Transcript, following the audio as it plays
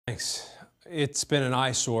Thanks. It's been an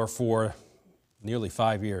eyesore for nearly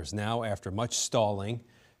 5 years now. After much stalling,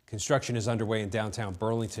 construction is underway in downtown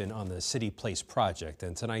Burlington on the City Place project.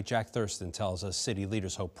 And tonight, Jack Thurston tells us city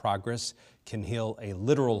leaders hope progress can heal a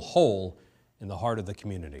literal hole in the heart of the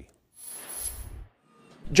community.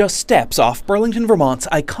 Just steps off Burlington, Vermont's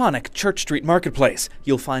iconic Church Street Marketplace,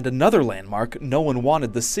 you'll find another landmark no one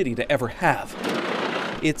wanted the city to ever have.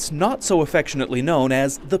 It's not so affectionately known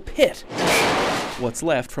as the Pit, what's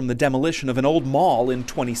left from the demolition of an old mall in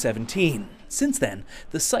 2017. Since then,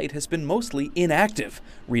 the site has been mostly inactive.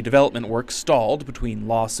 Redevelopment work stalled between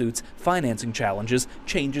lawsuits, financing challenges,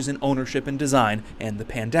 changes in ownership and design, and the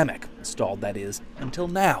pandemic. Stalled, that is, until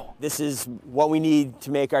now. This is what we need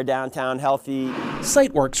to make our downtown healthy.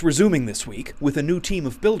 Site work's resuming this week with a new team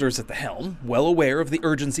of builders at the helm, well aware of the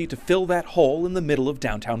urgency to fill that hole in the middle of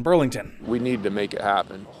downtown Burlington. We need to make it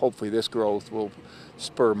happen. Hopefully this growth will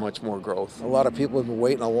spur much more growth. A lot of people have been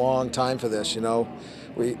waiting a long time for this, you know.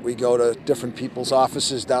 We go to different people's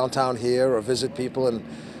offices downtown here or visit people, and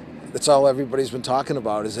that's all everybody's been talking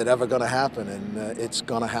about. Is it ever going to happen? And it's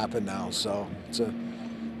going to happen now. So it's a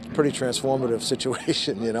pretty transformative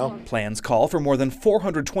situation, you know. Plans call for more than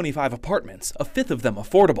 425 apartments, a fifth of them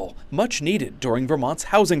affordable, much needed during Vermont's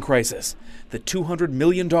housing crisis. The $200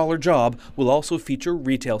 million job will also feature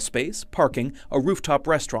retail space, parking, a rooftop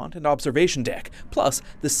restaurant, and observation deck. Plus,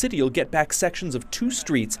 the city will get back sections of 2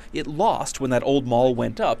 streets it lost when that old mall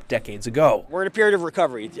went up decades ago. We're in a period of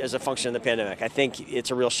recovery as a function of the pandemic. I think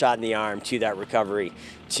it's a real shot in the arm to that recovery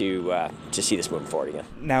to see this moving forward again.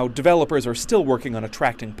 Now, developers are still working on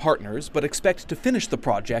attracting partners, but expect to finish the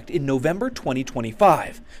project in November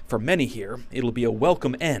 2025. For many here, it'll be a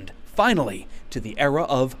welcome end, finally, to the era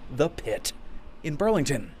of the Pit. In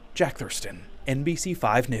Burlington, Jack Thurston, NBC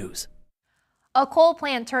 5 News. A coal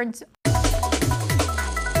plant turns